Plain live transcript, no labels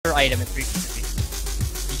per item in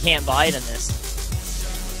 350. You can't buy it in this.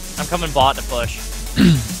 I'm coming bot to push.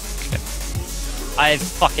 Okay. I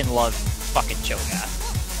fucking love fucking Cho'Gath.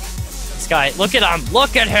 This guy, look at him!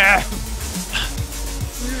 Look at him!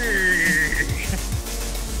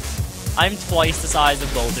 I'm twice the size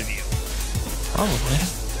of both of you. Probably.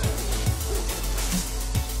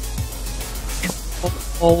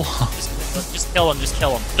 Oh. Just kill him, just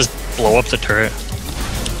kill him. Just blow up the turret.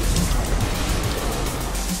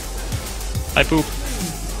 I poop.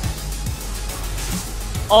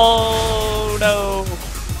 Oh no!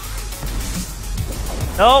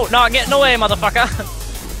 No, not getting away,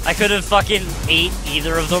 motherfucker! I could have fucking ate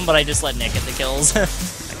either of them, but I just let Nick get the kills.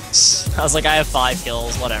 I was like, I have 5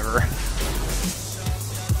 kills, whatever.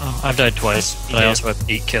 Oh, I've died twice, but I also have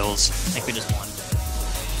 8 kills. I think we just won.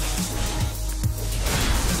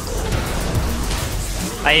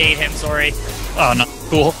 I ate him, sorry. Oh, no.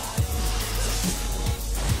 Cool.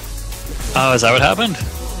 Oh, is that what happened?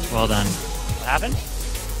 Well done. What happened?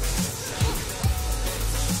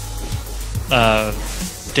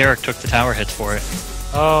 Derek took the tower hits for it.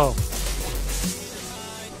 Oh.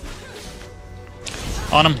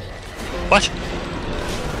 On him. What?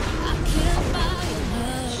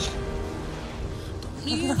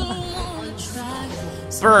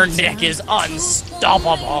 Burn Nick is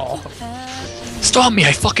unstoppable. Stop me,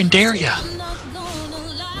 I fucking dare ya!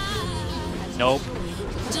 Nope.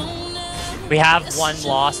 We have one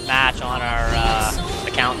lost match on our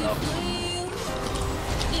account though.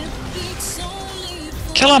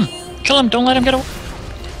 Kill him! Kill him, don't let him get away!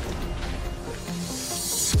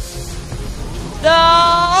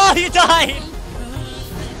 No, you died!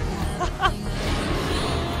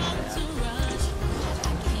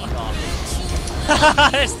 Fuck off.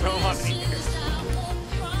 Just throw him up in here.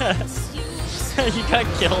 You got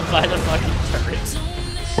killed by the fucking turret.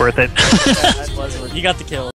 Worth it. Yeah, that was worth it. You got the kill.